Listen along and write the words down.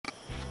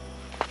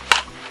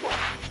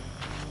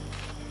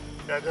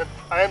Yeah, then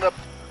I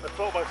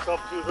felt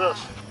myself do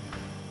this.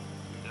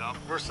 Yeah.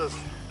 Versus.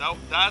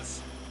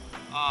 That's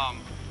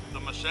the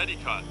machete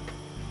cut.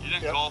 You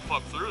didn't golf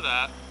up through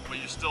that,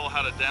 but you still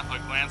had a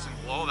glancing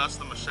glow. That's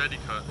the machete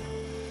cut.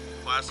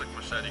 Classic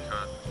machete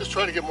cut. Just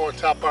trying to get more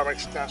top arm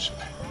extension.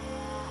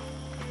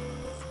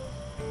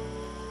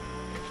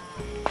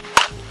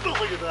 Oh,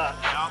 look at that.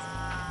 Yeah.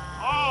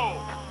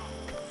 Oh!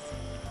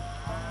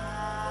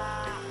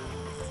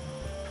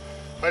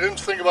 I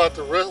didn't think about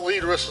the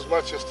lead wrist as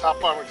much as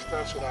top arm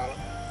extension on it.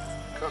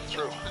 Cut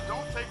through. And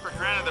don't take for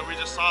granted that we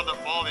just saw the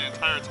ball the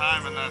entire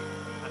time and then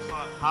I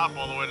saw it hop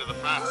all the way to the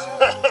fence.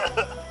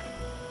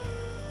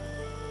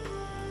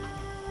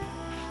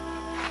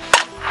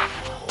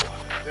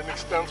 Didn't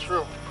extend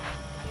through.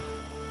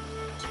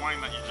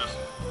 Swing that you just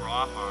were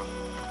off on.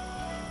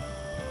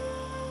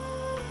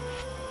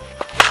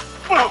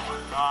 Boom!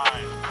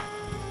 Nice.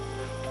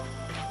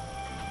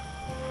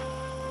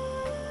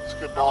 It's a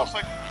good ball. It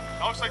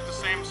looks like the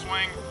same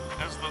swing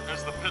as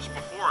the pitch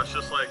before. It's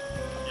just like,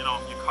 you know,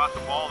 you caught the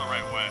ball the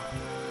right way.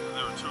 And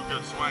there were two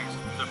good swings,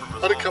 different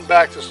results. Let it come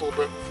back just a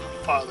little bit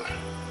farther.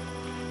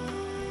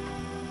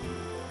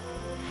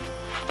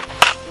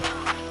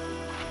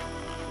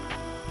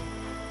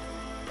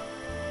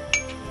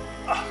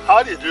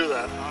 How do you do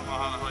that? I don't know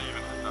how the hell you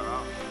even hit that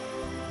out.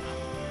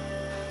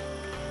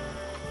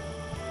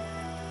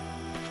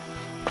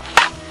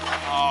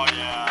 Oh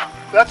yeah.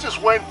 That's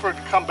just waiting for it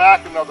to come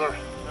back another.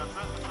 That's it.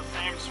 It's the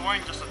same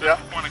swing, just a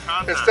different point of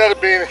contact. Instead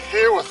of being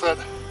here with it,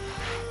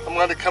 I'm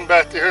going to come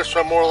back to here,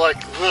 so I'm more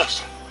like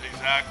this.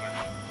 Exactly.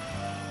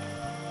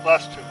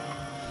 Last two.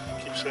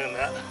 Keep saying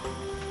that.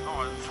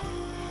 No, it's.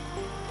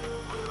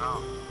 Look it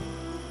out.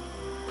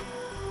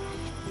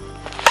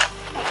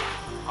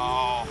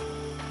 Oh.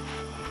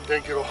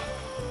 Think it'll. You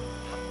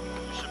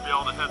should be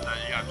able to hit that.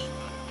 You got to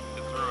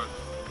get through it.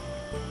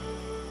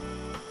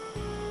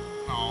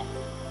 No.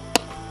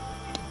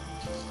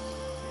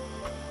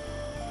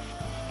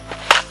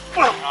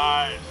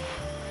 Nice.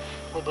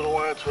 A little bit of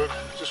line to it.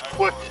 Just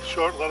quick,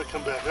 short, let it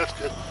come back. That's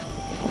good.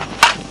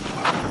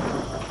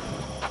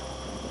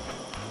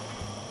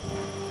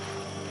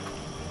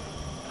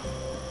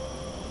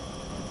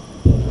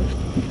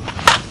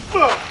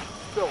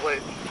 Still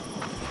late.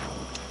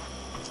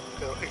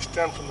 Gotta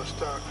extend from the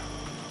start.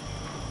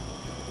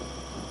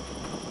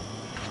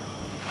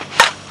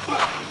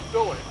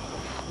 Still late.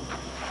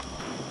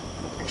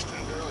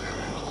 Extend earlier,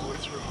 all the way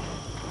through.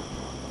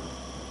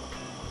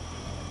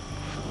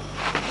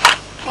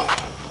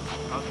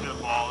 That's a good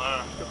ball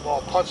there. Good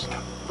ball, punch.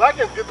 If I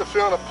can get the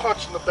feeling of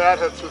punching the bat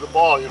head through the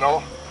ball, you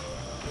know.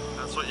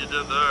 That's what you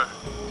did there.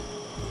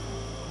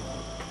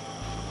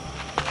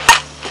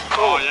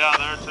 Oh yeah,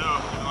 there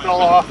too.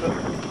 Fell off it.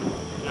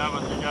 Yeah,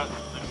 but you got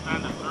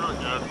extended through it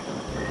good.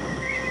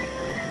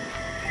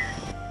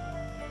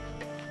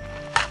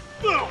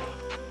 Boom!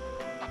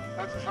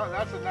 That's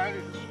a 90.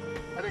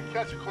 I didn't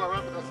catch it quite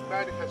right, but that's a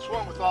 90. I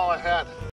swung with all I had.